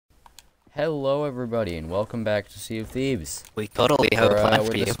Hello, everybody, and welcome back to Sea of Thieves. We totally have a plan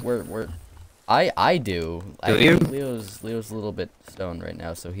for you. I do. I you? think Leo's a little bit stoned right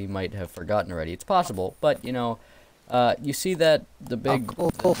now, so he might have forgotten already. It's possible, but you know, you see that the big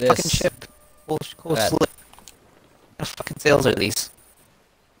Cool fucking ship. Cool that- slip. What fucking sails are these?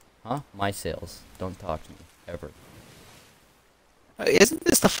 Huh? My sails. Don't talk to me ever. Isn't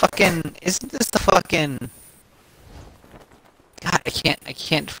this the fucking? God, I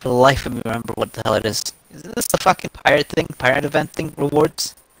can't for the life of me remember what the hell it is. Isn't this the fucking pirate event thing,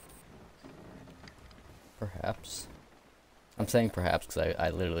 rewards? Perhaps. I'm saying perhaps because I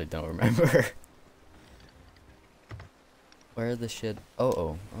literally don't remember. Where the shit?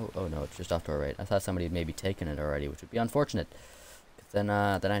 Oh no, it's just off to our right. I thought somebody had maybe taken it already, which would be unfortunate. 'Cause then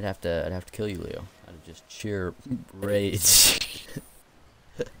I'd have to kill you, Leo. Out of just sheer rage.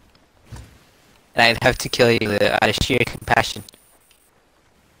 And I'd have to kill you out of sheer compassion.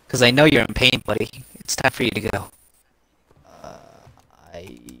 Because I know you're in pain, buddy. It's time for you to go.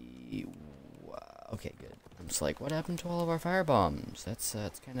 Okay, good. I'm just like, what happened to all of our fire bombs? That's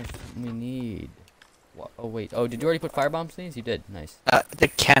kind of what we need. Oh wait. Oh, did you already put fire bombs in these? You did. Nice.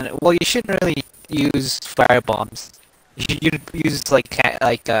 Well, you shouldn't really use fire bombs. You'd use like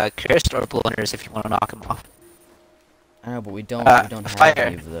cursed or blunders if you want to knock them off. I know, but we don't have fire.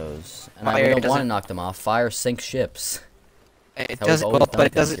 any of those, and we Fire don't want to doesn't- knock them off. Fire sinks ships. It That's how we've doesn't. always Well, done but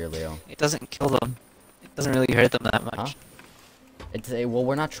it things doesn't. here, Leo. It doesn't kill them. It doesn't really hurt them that much. Huh? Well,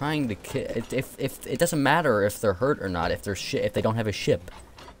 we're not trying to kill. If it doesn't matter if they're hurt or not, if they don't have a ship,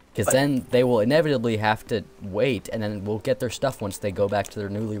 because then they will inevitably have to wait, and then we'll get their stuff once they go back to their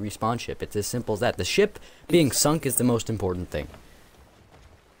newly respawned ship. It's as simple as that. The ship being sunk is the most important thing.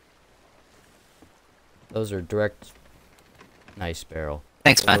 Those are direct. Nice barrel.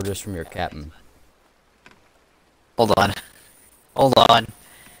 Thanks, man. Orders from your captain. Hold on. Hold on.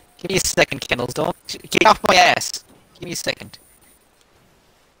 Give me a second, Kendalls. Don't get off my ass. Give me a second.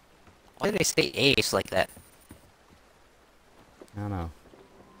 Why did I say ace like that? I don't know.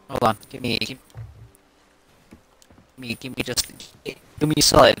 Hold on. Give me a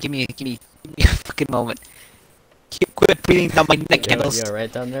solid. Give me a fucking moment. Quit breathing down my neck, Kendalls. You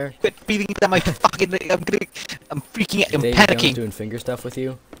alright down there? Quit breathing down my fucking neck. I'm freaking out. I'm Dave panicking. doing finger stuff with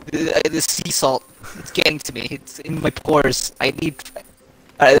you? The sea salt. It's getting to me. It's in my pores. I need.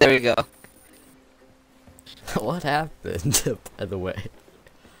 There we go. What happened, by the way?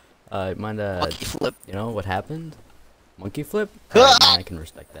 Mind, Monkey flip. you know what happened? Monkey flip? Alright, man, I can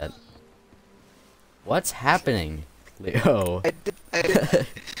respect that. What's happening, Leo? I did.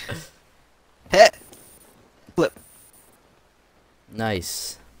 Heh. Flip.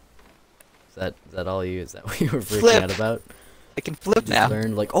 Nice. Is that all you? Is that what you were freaking Flip. out about? I can flip You now. just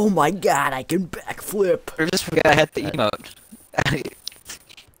learned, like, oh my god, I can backflip! I just forgot I had the emote.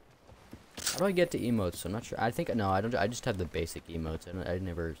 How do I get to emotes? I'm not sure. I think, no, I don't. I just have the basic emotes. I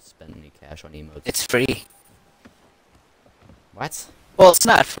never spent any cash on emotes. It's free. What? Well, it's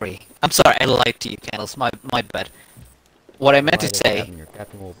not free. I'm sorry, I lied to you, Candles. My bad. What I meant to say, Your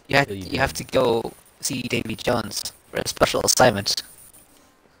captain will you kill have to go see Davy Jones for a special assignment.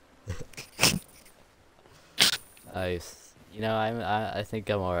 Nice. You know, I think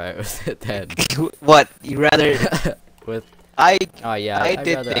I'm alright with it then. What? You rather? With I oh yeah, I I'd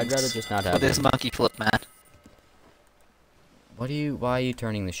did rather things just not for have this it. monkey flip, man. Why are you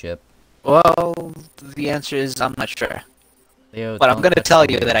turning the ship? Well, the answer is I'm not sure. Leo, But I'm don't gonna test tell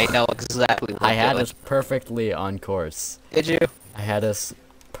me. you that I know exactly what I I'm had doing. us perfectly on course. Did you? I had us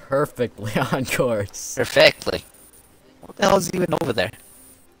perfectly on course. Perfectly. What the hell is even over there?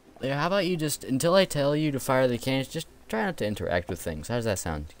 Leo, how about you just, until I tell you to fire the cannons, just try not to interact with things. How does that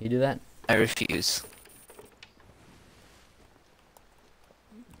sound? Can you do that? I refuse.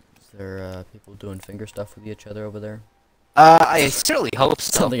 Is there people doing finger stuff with each other over there? I certainly hope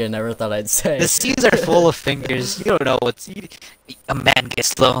so. Something I never thought I'd say. The seas are full of fingers. You don't know what's. A man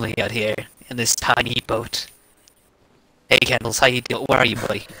gets lonely out here in this tiny boat. Hey, Kendalls, how you doing? Where are you,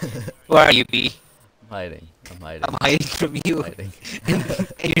 buddy? Where are you, B? I'm hiding. I'm hiding. I'm hiding from you I'm hiding.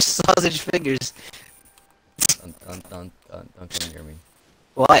 and your sausage fingers. Don't come near me.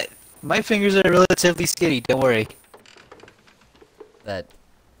 What? My fingers are relatively skinny. Don't worry. That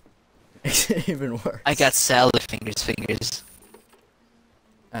makes it even worse. I got salad fingers.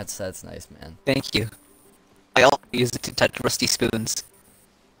 That's nice, man. Thank you. I also use it to touch rusty spoons.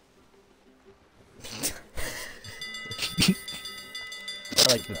 I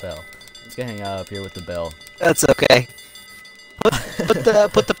like the bell. Let's go hang out up here with the bell. That's okay. Put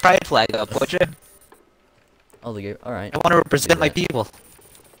the pride flag up, would you? All right. I want to represent my that. people.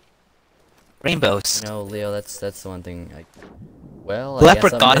 Rainbows. You know, Leo, that's the one thing Well, I guess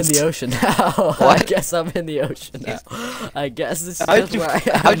I'm in Leprechauns. the ocean now. I What? guess I'm in the ocean now. I guess this is How'd just you where I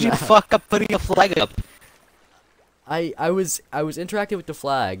am how'd you now. fuck up putting a flag up? I was interacting with the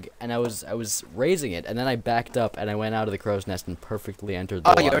flag and I was raising it and then I backed up and I went out of the crow's nest and perfectly entered the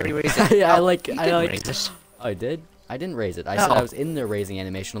Oh, water. you already raised it. Yeah, Oh, I you like didn't raise it. Oh, I did. I didn't raise it. I said No. I was in the raising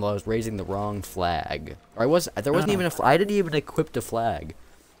animation, although I was raising the wrong flag. Or there wasn't No. even I didn't even equip the flag.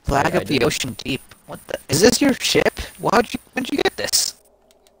 Flag I of the didn't- ocean deep. What the? Is this your ship? When'd you get this?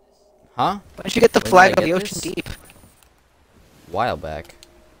 Huh? When'd you get the When did flag I of the get ocean this? deep? While back.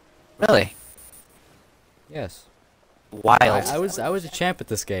 Really? Yes. Wild. I was a champ at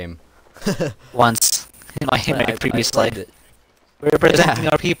this game. Once in my I previous played life. it. We're representing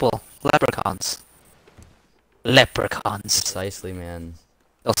our people. Leprechauns. Leprechauns. Precisely, man.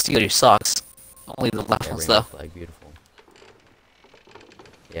 They'll steal your socks. Only the left Yeah, ones rainbow though. flag, beautiful.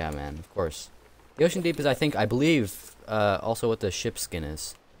 Yeah, man, of course. The ocean deep is, I believe, also what the ship skin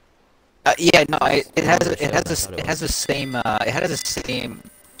is. Yeah, no, it I has remember it showing has that, this I thought it it has the same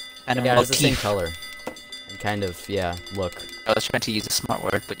animal Yeah, it's the same motif. color. And kind of, yeah, look. I was trying to use a smart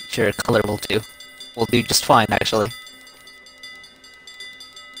word, but sure, color will do. Will do just fine, actually.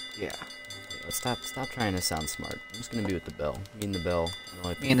 Yeah. Let's stop trying to sound smart. I'm just gonna be with the bell. Me and the bell.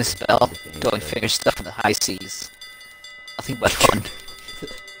 Me and the spell, going figure stuff in the high seas. Nothing but fun.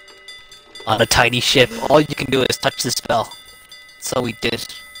 On a tiny ship, all you can do is touch the spell. So we did.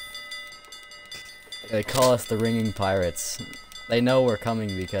 They call us the Ringing Pirates. They know we're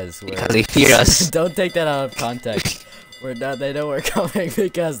coming because we're... Because they fear us. Don't take that out of context. We're not. They know we're coming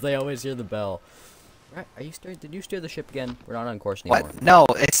because they always hear the bell. Right? Are you steering? Did you steer the ship again? We're not on course anymore. What? No,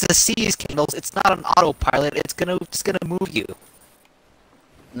 it's the seas, Kindles. It's not an autopilot. It's gonna move you.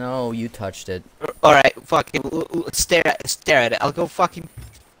 No, you touched it. All right, fucking stare at it. I'll go fucking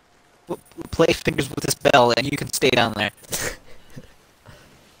play fingers with this bell, and you can stay down there.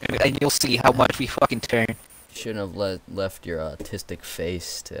 And you'll see how much we fucking turn. Shouldn't have left your autistic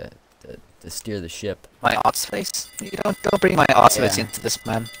face to steer the ship. My aughts face? You don't bring my aughts face Yeah. into this,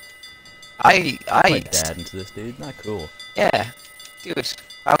 man. My dad into this, dude. Not cool. Yeah, dude.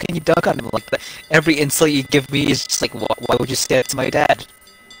 How can you dunk on him like that? Every insult you give me is just like, why would you say that to my dad?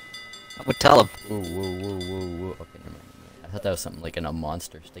 I would tell him. Whoa, whoa, whoa, whoa, whoa. Okay, never mind. I thought that was something like a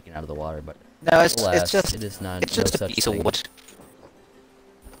monster sticking out of the water, but No, it's alas, just it is not. it's no just a such piece thing. of wood.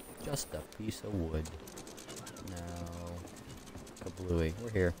 Just a piece of wood. No. Kablooey. We're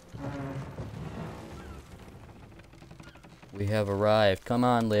here. We have arrived. Come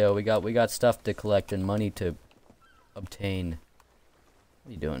on, Leo. We got stuff to collect and money to obtain. What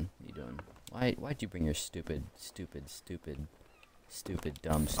are you doing? What are you doing? Why'd you bring your stupid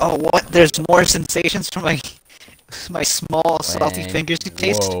dumb stuff? Oh, what? There's more sensations from my small salty Wang. fingers to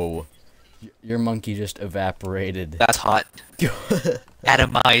taste. Whoa. Your monkey just evaporated. That's hot.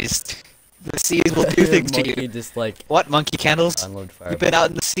 Atomized. The seas will do Your things to monkey you. just like What, monkey candles? unload fire. You've been out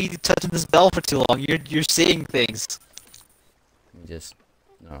in the sea touching this bell for too long. You're seeing things. Let me just.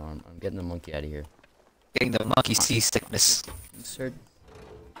 No, I'm getting the monkey out of here. Getting the monkey seasickness. Insert.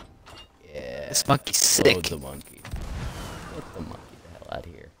 Yeah. This monkey's Load sick. the monkey. Get the monkey the hell out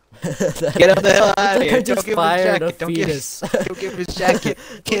of here. Get him the hell out of It's like here. I just Don't give him his fired a jacket. Don't give, fetus. don't give him his jacket.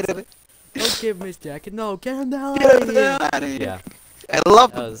 Get him. Don't give him his jacket. No, get him the hell Get out him of the here. hell out of here. Yeah, I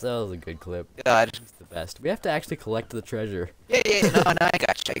love that him. was a good clip. God. It's the best. We have to actually collect the treasure. Yeah, no, I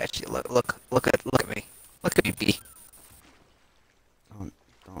got you. Look at me. Look at me, B. Don't.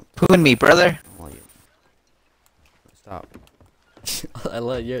 Who and me, brother? All you. Stop. I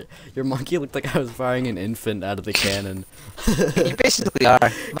love your monkey looked like I was firing an infant out of the cannon. You basically are.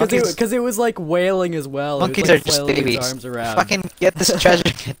 Monkeys, Because it was like wailing as well. It was, monkeys like, are just flailing its babies. arms around. Fucking get this treasure.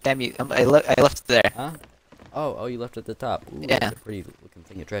 Damn you. I left it there. Huh? Oh, you left it at the top. Ooh, Yeah. That's a pretty looking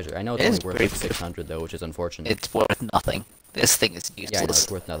thing of treasure. I know it's It only is worth pretty like 600 though, which is unfortunate. It's worth nothing. This thing is Yeah, I know useless.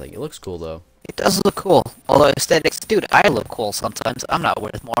 it's worth nothing. It looks cool though. It does look cool. Although aesthetics, dude, I look cool sometimes. I'm not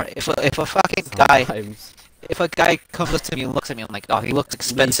worth more. If a fucking guy, Sometimes. if a guy comes up to me and looks at me, I'm like, oh, he looks At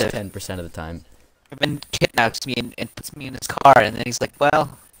least expensive. 10% of the time. And then kidnaps me and puts me in his car, and then he's like,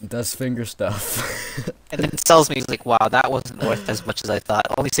 well, Does finger stuff. and then sells me. He's like, wow, that wasn't worth as much as I thought.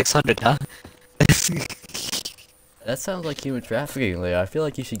 Only 600, huh? That sounds like human trafficking, Leo. I feel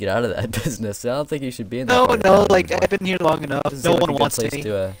like you should get out of that business. I don't think you should be in that. No, part of no, town like anymore. I've been here long enough. Doesn't No seem like one a good wants place me.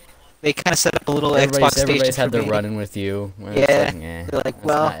 to, They kind of set up a little Xbox everybody's station had for their me. run-in with you. Well, Yeah, it's like, eh, they're like, it's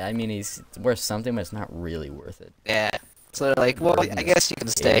well- not- I mean, it's worth something, but it's not really worth it. Yeah. So they're like, well, Burden I is guess you can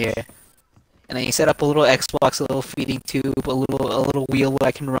stay cage. here. And then you set up a little Xbox, a little feeding tube, a little wheel where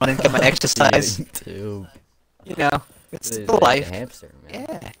I can run and get my exercise. Too. You know, it's Like the a life. hamster, man.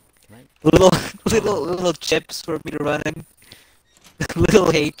 Yeah. Can I- Little chips for me to run in.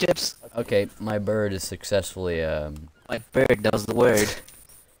 Little hay chips. Okay, my bird is successfully, My bird knows the word.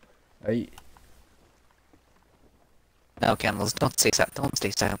 Are you... No, Candles, don't stay silent. Don't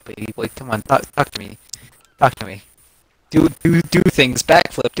stay silent, baby. Wait, come on, talk to me. Talk to me. Do things.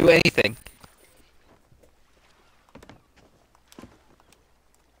 Backflip. Do anything.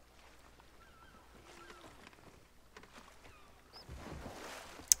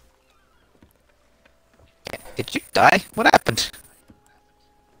 Did you die? What happened?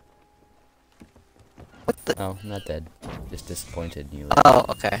 What the? Oh, I'm not dead. Just disappointed in you. Oh,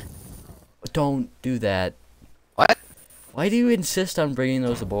 okay. Don't do that. What? Why do you insist on bringing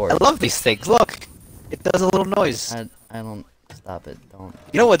those aboard? I love these things. Look, it does a little noise. I don't... Stop it. Don't...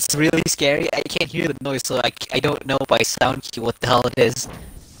 You know what's really scary? I can't hear the noise, so I don't know by sound cue what the hell it is.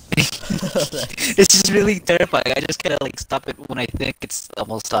 It's just really terrifying. I just gotta like stop it when I think it's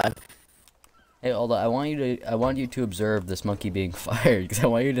almost time. Hey, although I want you to observe this monkey being fired, because I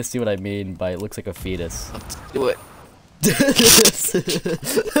want you to see what I mean by it looks like a fetus. Let's do it.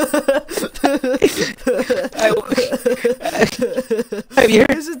 Have you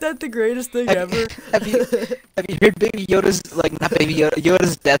heard? Isn't that the greatest thing ever? Have you heard Baby Yoda's not Baby Yoda,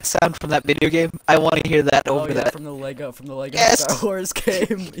 Yoda's death sound from that video game? I want to hear that Oh over yeah, that. from the Lego Yes! Star Wars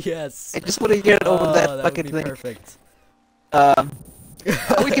game. Yes. I just want to hear it over that that fucking would be thing. perfect.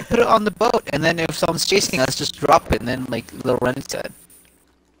 We could put it on the boat, and then if someone's chasing us, just drop it, and then like they'll run into it.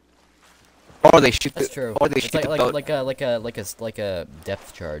 Or they shoot That's the, true. or they It's shoot like the boat. like a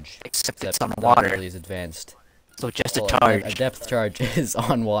depth charge. Except it's on not water, really as advanced. so just a Well, charge. a depth charge is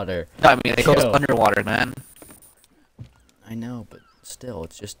on water. No, I mean it goes Yo. underwater, man. I know, but still,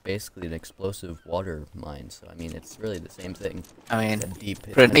 it's just basically an explosive water mine. So I mean, it's really the same thing. I mean, It's a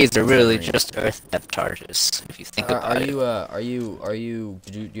deep. grenades are really submarine. just earth depth charges, if you think about it. Do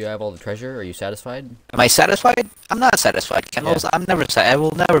you have all the treasure? Are you satisfied? Am I satisfied? I'm not satisfied, Kendall. I'm never I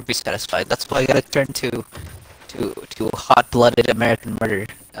will never be satisfied. That's why I gotta turn to hot-blooded American murder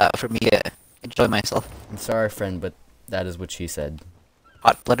for me to enjoy myself. I'm sorry, friend, but that is what she said.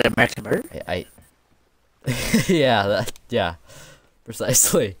 Hot-blooded American murder? Yeah,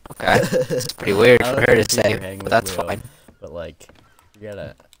 precisely. Okay, it's pretty weird I for don't her think to you're say, hanging but with that's Leo, fine. But like, you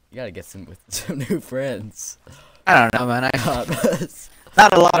gotta get some new friends. I don't know, man. God,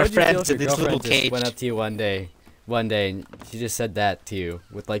 Not a lot how of would you feel friends if in your this little girlfriend just cage. went up to you one day, and she just said that to you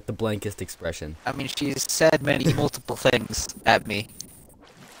with like the blankest expression? I mean, she's said many multiple things at me.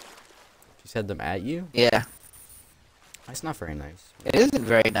 She said them at you? Yeah, That's not very nice. it isn't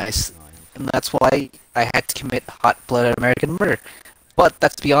very nice. No, I know. And that's why I had to commit hot-blooded American murder. But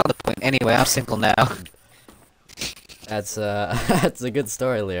that's beyond the point. Anyway, I'm single now. That's that's a good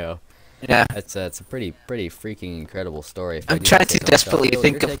story, Leo. Yeah. It's a pretty freaking incredible story. If I'm I do trying say to so myself. desperately Leo,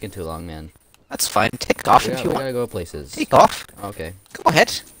 think you're of- taking too long, man. That's fine. Take off We if gotta, you we want. gotta go places. Take off. Okay. Go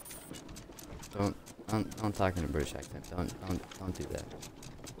ahead. Don't talk in a British accent. Don't do that.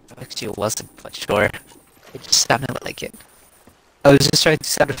 Actually, it wasn't, but sure. It just sounded like it. I was just trying to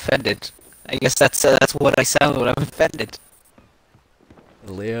sound offended. I guess that's what I sound when I'm offended.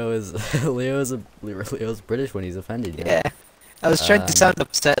 Leo's British when he's offended. You know? Yeah. I was trying to Um, sound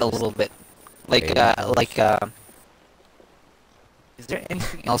upset a little bit. Like, okay. is there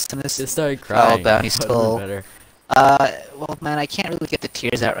anything else in this? Just started crying. down his That would've been skull. better. Well, man, I can't really get the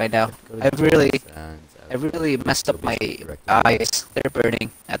tears out right now. Go to I've really, sounds I really messed up my directly. eyes. They're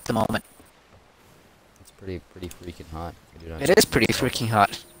burning at the moment. It's pretty freaking hot. I do not- It is pretty freaking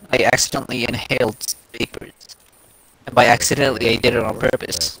hot. I accidentally inhaled vapors. And by accidentally, I did it on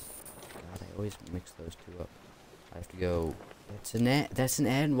purpose. God, I always mix those two up. I have to go. That's an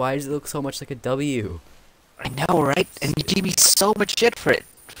N. Why does it look so much like a W? I know, right? And you gave me so much shit for it.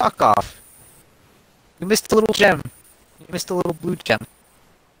 Fuck off. You missed a little gem. You missed a little blue gem.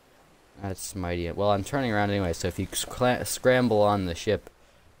 That's mighty. Well, I'm turning around anyway, so if you scramble on the ship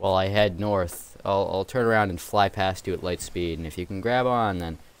while I head north, I'll turn around and fly past you at light speed, and if you can grab on,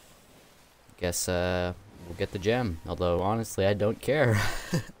 then I guess we'll get the gem. Although honestly, I don't care.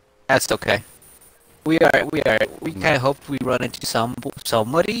 That's okay. We kind of hoped we run into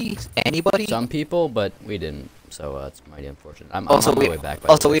somebody, anybody. Some people, but we didn't. So it's mighty unfortunate. I'm Also, on my way back. By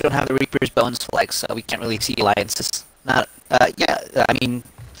the Also, way, we don't so- have the Reaper's Bones flag, so we can't really see alliances. Not, yeah, I mean,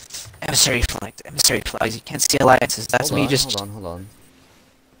 emissary flags. You can't see alliances. That's Hold me on, just. hold on.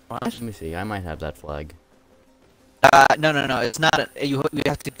 What? Let me see. I might have that flag. No, it's not. You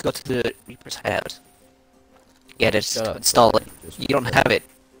have to go to the Reaper's hideout. Get it. Shut up. Install it. Just You don't shut have up. it.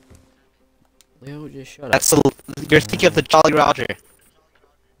 Leo, just shut up. That's you're thinking of the Jolly Roger.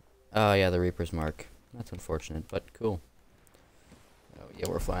 Oh yeah, the Reaper's mark. That's unfortunate, but cool. Oh yeah,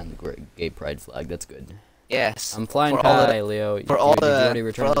 we're flying the Gay Pride flag. That's good. Yes. I'm flying For all high, the Leo. for all Did you already the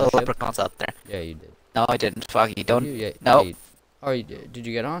return to the ship? leprechauns out there. Yeah, you did. No, I didn't. Fuck you. Did Don't. you? Yeah, No. yeah, oh, did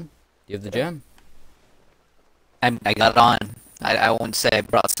you get on? Do you have the gem? I got on. I won't say I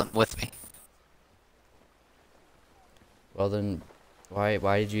brought some with me. Well then, why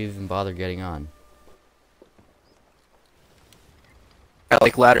did you even bother getting on? I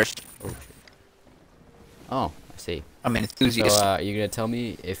like ladders. Oh shit. Oh, I see. I'm an So, enthusiast. are you gonna tell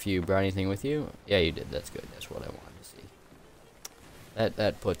me if you brought anything with you? Yeah, you did. That's good. That's what I wanted to see.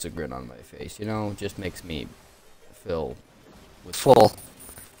 That puts a grin on my face. You know, just makes me feel with Full.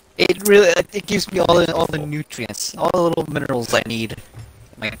 It really it gives me all Makes me the full. nutrients, all the little minerals I need.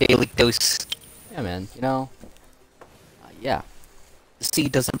 My daily dose. Yeah, man. You know. Yeah. The sea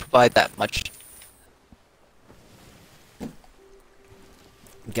doesn't provide that much.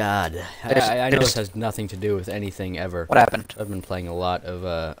 God, I know this has nothing to do with anything ever. What happened? I've been playing a lot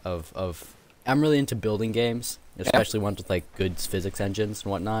of. I'm really into building games, especially ones with like good physics engines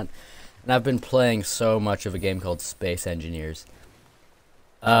and whatnot. And I've been playing so much of a game called Space Engineers.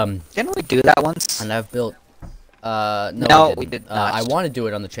 Didn't we do that once? And I've built. No, No, we we did I not. want to do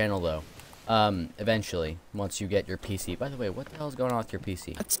it on the channel though. Eventually, once you get your PC. By the way, what the hell is going on with your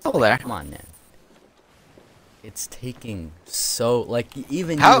PC? It's still there. Come on, man. It's taking so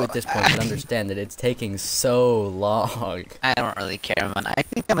even How- you at this point can understand that it's taking so long. I don't really care, man. I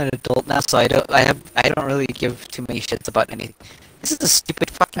think I'm an adult now, so I don't really give too many shits about anything. This is a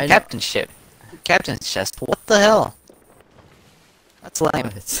stupid I fucking know. captain's ship. Captain's chest. What the hell? That's lame.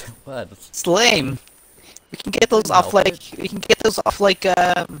 What? It's lame. We can get those off Help like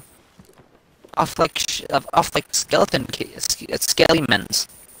skeleton skeletons.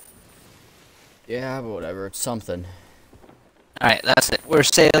 Yeah, but whatever. It's something. All right, that's it. We're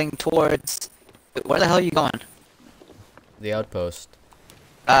sailing towards. Wait, where the hell are you going? The outpost.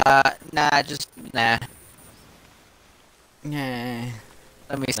 Nah, just nah. Nah.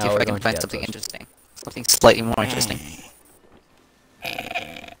 Let me see No, if we're I going can to find the something outpost. interesting. Something slightly more interesting.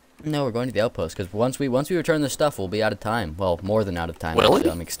 No, we're going to the outpost because once we return this stuff, we'll be out of time. Well, more than out of time. Really?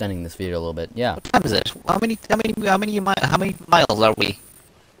 Actually. I'm extending this video a little bit. Yeah. What time is it? How many miles are we?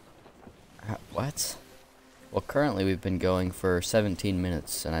 What? Well, currently we've been going for 17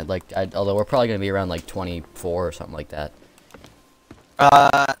 minutes, and although we're probably gonna be around like 24 or something like that.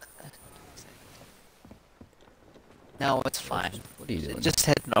 No, it's fine. What are you doing? Just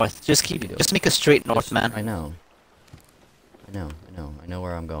head north. Just What are you doing? just make a straight north, man. I know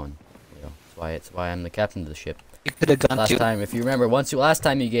where I'm going. You know, it's why I'm the captain of the ship. You could have gone Last to. time, if you remember, last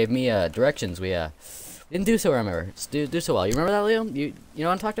time you gave me directions, we didn't do so. Remember, do so well. You remember that, Leo? You know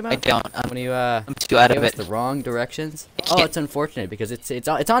what I'm talking about? I don't. When you I'm too out gave of us it. the wrong directions. I Oh, can't- it's unfortunate because it's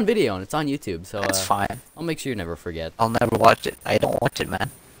on video and it's on YouTube. So That's fine. I'll make sure you never forget. I'll never watch it. I don't watch it,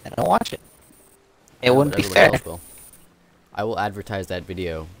 man. I don't watch it. It Yeah, wouldn't but be everybody fair. else will. I will advertise that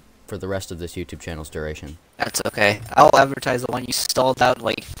video for the rest of this YouTube channel's duration. That's okay. I'll advertise the one you stalled out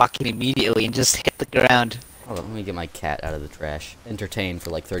like fucking immediately and just hit the ground. Hold on, let me get my cat out of the trash. Entertain for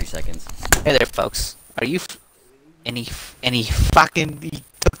like 30 seconds. Hey there, folks. Are you any fucking he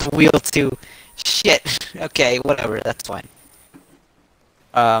took the wheel too? Shit. Okay, whatever. That's fine.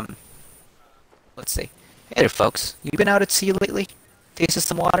 Let's see. Hey there, folks. You been out at sea lately? Tasted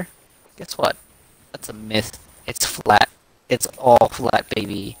some water? Guess what? That's a myth. It's flat. It's all flat,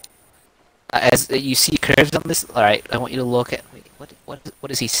 baby. As you see curves on this. All right, I want you to look at. Wait, what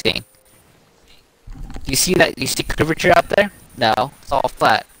is he saying? Do you see that? Do you see curvature out there? No, it's all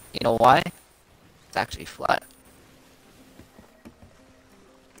flat. You know why? It's actually flat.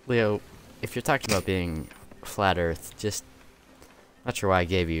 Leo, if you're talking about being flat Earth, just not sure why I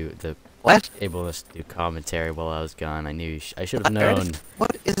gave you the What? ableness to do commentary while I was gone. I knew I should have Flat known. Earth?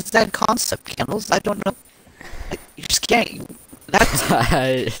 What is that concept, Candles? I don't know. You're scaring. That's.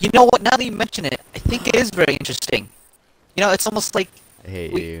 I You know what? Now that you mention it, I think it is very interesting. You know, it's almost like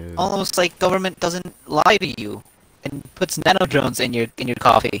hate you. almost like government doesn't lie to you and puts nano drones in your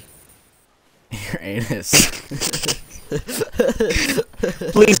coffee. Your anus.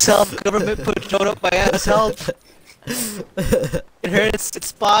 Please help, government, put drone up my ass, help! It hurts to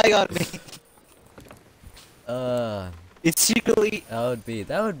spy on me. It's secretly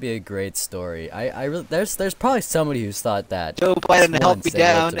That would be a great story. There's probably somebody who's thought that. Joe Biden helped once me they wrote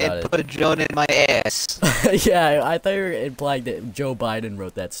down about and it. put a drone in my ass Yeah, I thought you were implying that Joe Biden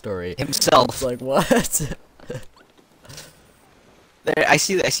wrote that story. It's himself. like what? There, I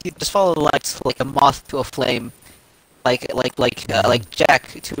see. Just follow the lights like a moth to a flame, like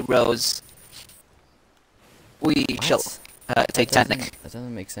Jack to Rose. We shall. What? Titanic. That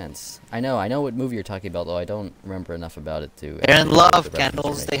doesn't make sense. I know what movie you're talking about, though. I don't remember enough about it to. They're in actually know what love, the reference you're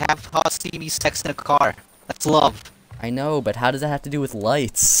Candles. They making. have hot, steamy sex in a car. That's love. I know, but how does that have to do with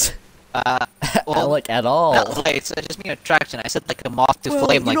lights? Well, Like, at all? not lights. I just mean attraction. I said like a moth to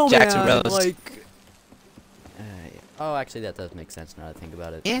flame, like Jackson man, Rose. like... oh, actually, that does make sense now that I think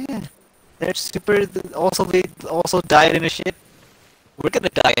about it. Yeah, they're super. Also, they also died in a ship. We're gonna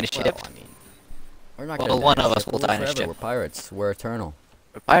die in a ship. Well, I mean, we're not Well, gonna one die in a of us ship. will We'll die in a live forever. ship. We're pirates. We're eternal.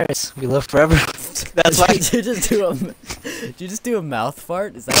 We're pirates. We live forever. That's why. Did you just do a... Did you just do a mouth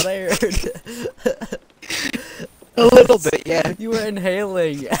fart? Is that what I heard? A little bit, yeah. You were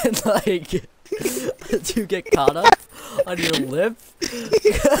inhaling and like... Did you get caught up on your lip?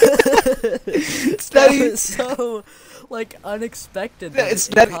 That was so, like, unexpected that It's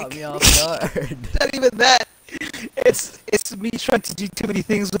it not- caught me off guard. Not even that. It's me trying to do too many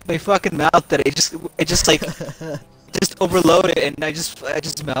things with my fucking mouth that it just like just overloaded and I just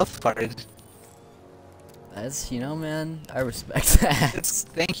mouth farted. That's, you know, man, I respect that.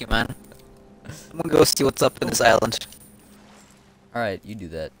 Thank you, man. I'm gonna go see what's up in this island. Alright, you do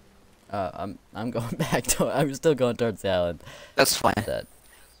that. I'm going back to... I'm still going towards the island. That's fine. That.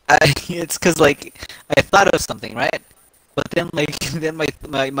 It's cause like I thought of something, right? But then like then my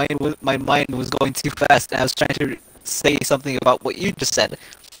mind was going too fast and I was trying to say something about what you just said,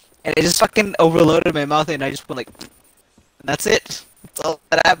 and it just fucking overloaded my mouth and I just went like, and that's it. That's all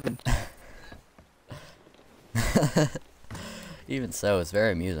that happened. Even so, it's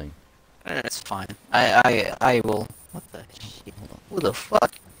very amusing. It's fine. I will. What the shit? Who the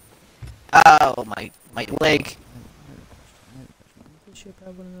fuck? Ow, my leg. Does the ship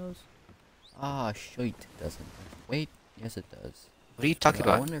have one of those? Ah, shite, doesn't. Wait, yes it does. What are you talking I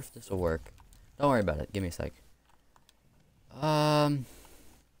about? wonder if this will work. Don't worry about it. Give me a sec.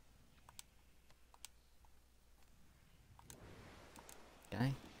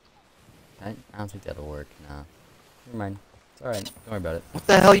 Can I don't think that'll work. Nah. Never mind. It's alright. Don't worry about it. What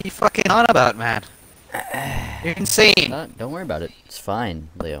the hell are you fucking on about, man? You're insane. Don't worry about it. It's fine,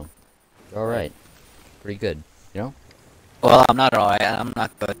 Leo. You're alright. Pretty good. You know? Well, I'm not alright. I'm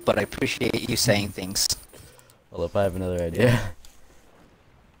not good, but I appreciate you saying things. Well, if I have another idea.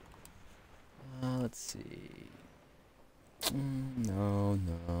 Let's see.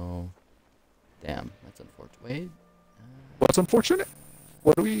 No. Damn, that's unfortunate. Wait. What's unfortunate?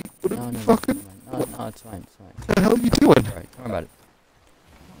 What are we? What No, are we no, fucking? no, it's fine. It's fine. What the hell are you doing? It's alright. Don't worry about it.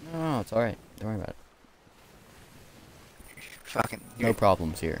 No, it's alright. Don't worry about it. Fucking. No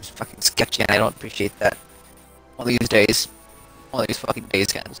problems here. It's fucking sketchy, and I don't appreciate that. One of these days. One of these fucking days,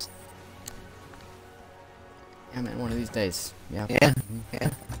 guys. Yeah, man, one of these days. Yeah. Yeah. Yeah.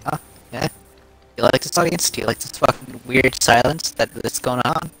 Yeah. You like this audience? Do you like this fucking weird silence that's going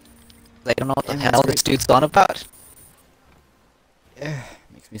on? I don't know what the Yeah, man, hell it's this dude's on about. Yeah,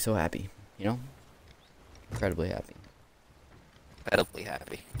 makes me so happy. You know? Incredibly happy. Incredibly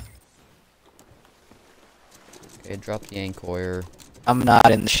happy. Okay, drop the anchor. I'm not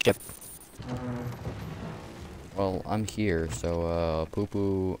in the ship. Well, I'm here, so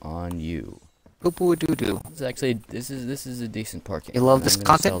poo-poo on you. Poo poo doo doo. This is actually this is a decent parking. You love And this I'm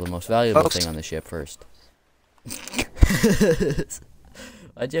gonna content, sell the most valuable folks? thing on the ship first.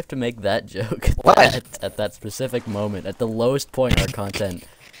 Why'd you have to make that joke What? at that specific moment, at the lowest point our content,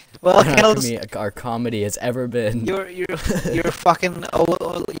 Well, our comedy has ever been? you're fucking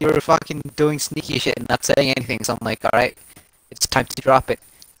you're fucking doing sneaky shit and not saying anything. So I'm like, all right, it's time to drop it.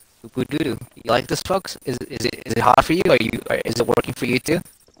 Poo poo doo doo. You like this, folks? Is it hot for you? Is it working for you too?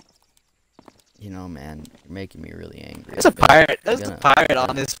 You know, man, you're making me really angry. There's a pirate. There's gonna- a pirate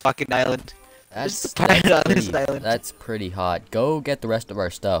on this fucking island. That's, There's a pirate on this pretty, island. that's pretty hot. Go get the rest of our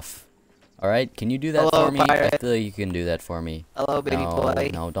stuff. Alright, can you do that Hello, for me? I pirate. feel like you can do that for me. Hello, baby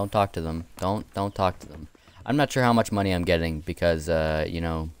boy. No, don't talk to them. Don't talk to them. I'm not sure how much money I'm getting because, you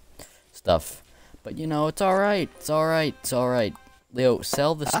know, stuff. But, you know, it's alright. It's alright. It's alright. Leo,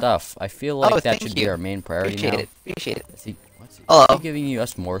 sell the stuff. I feel like that thank should you. be our main priority Appreciate now. it. Appreciate it. What's he Hello. giving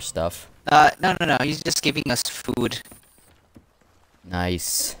us more stuff? No. He's just giving us food.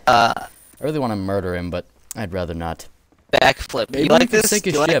 Nice. Uh, I really want to murder him, but I'd rather not. backflip. Do Maybe you we like could this? sink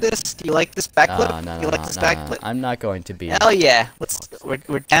Do a you like ship. this? Do you like this backflip? No, Do you like this backflip? I'm not going to be. Hell yeah!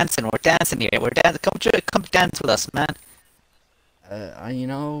 We're dancing. We're dancing here. We're dancing. Come dance with us, man. You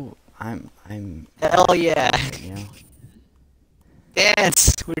know, I'm. Hell yeah! You know,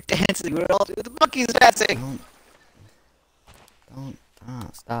 Dance. We're dancing. We're all the monkeys dancing.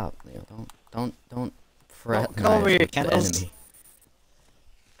 Stop, Leo. Don't threaten come over here, the Kendalls. enemy.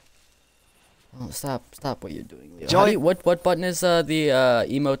 Oh, stop what you're doing, Leo. Joy- What button is the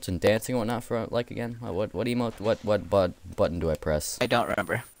emotes and dancing and whatnot for like again? What emote? What button do I press? I don't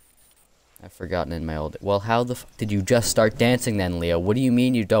remember. I've forgotten in my old. Well, how the did you just start dancing then, Leo? What do you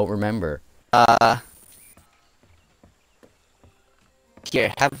mean you don't remember?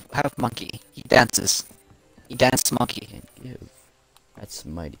 Here, have monkey. He dances. He dances monkey. Can't give. That's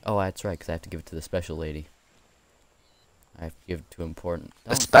mighty. Oh, that's right, because I have to give it to the special lady. I have to give it to important.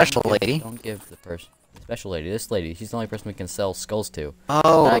 The special lady? Don't give the person. The special lady. This lady. She's the only person we can sell skulls to.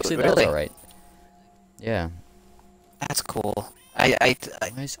 Oh, actually, really? that's alright. Yeah. That's cool.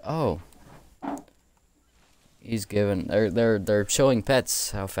 Nice. Oh. He's given. They're showing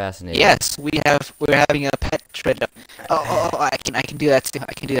pets. How fascinating. Yes, we're having a pet trade. Oh, I can do that too.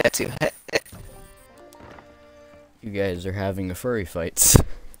 I can do that too. You guys are having a furry fight.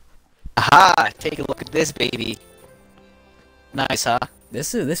 Aha! Take a look at this baby. Nice, huh?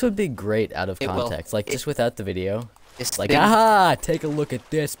 This would be great out of It will. context, like just without the video. This Like, thing, aha! Take a look at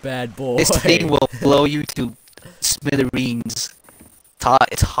this bad boy. this thing will blow you to smithereens.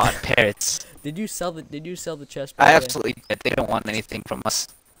 It's hot parrots. Did you sell the chest? I absolutely did. They don't want anything from us.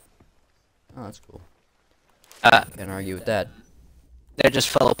 Oh, that's cool. Uh, Can't argue with that. they're just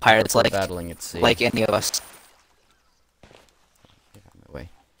fellow pirates We're like battling at sea. any of us. Get out of my way.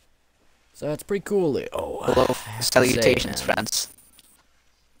 So that's pretty cool. Oh, Hello, I have to say, salutations, man. friends.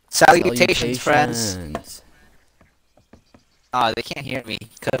 Salutations, friends. Salutations. Ah, they can't hear me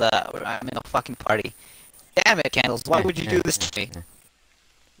because I'm in a fucking party. Damn it, Candles! Why would you do this to me?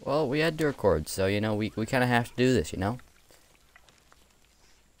 Well, we had to record, so you know we kind of have to do this, you know.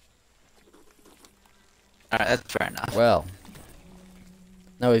 Alright, that's fair enough. Well,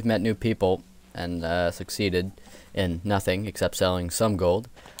 now we've met new people and succeeded in nothing except selling some gold.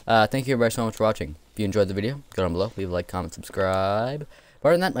 Thank you everybody so much for watching. If you enjoyed the video, go down below, leave a like, comment, subscribe.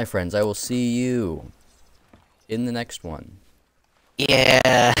 Other than that, my friends, I will see you in the next one.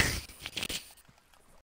 Yeah.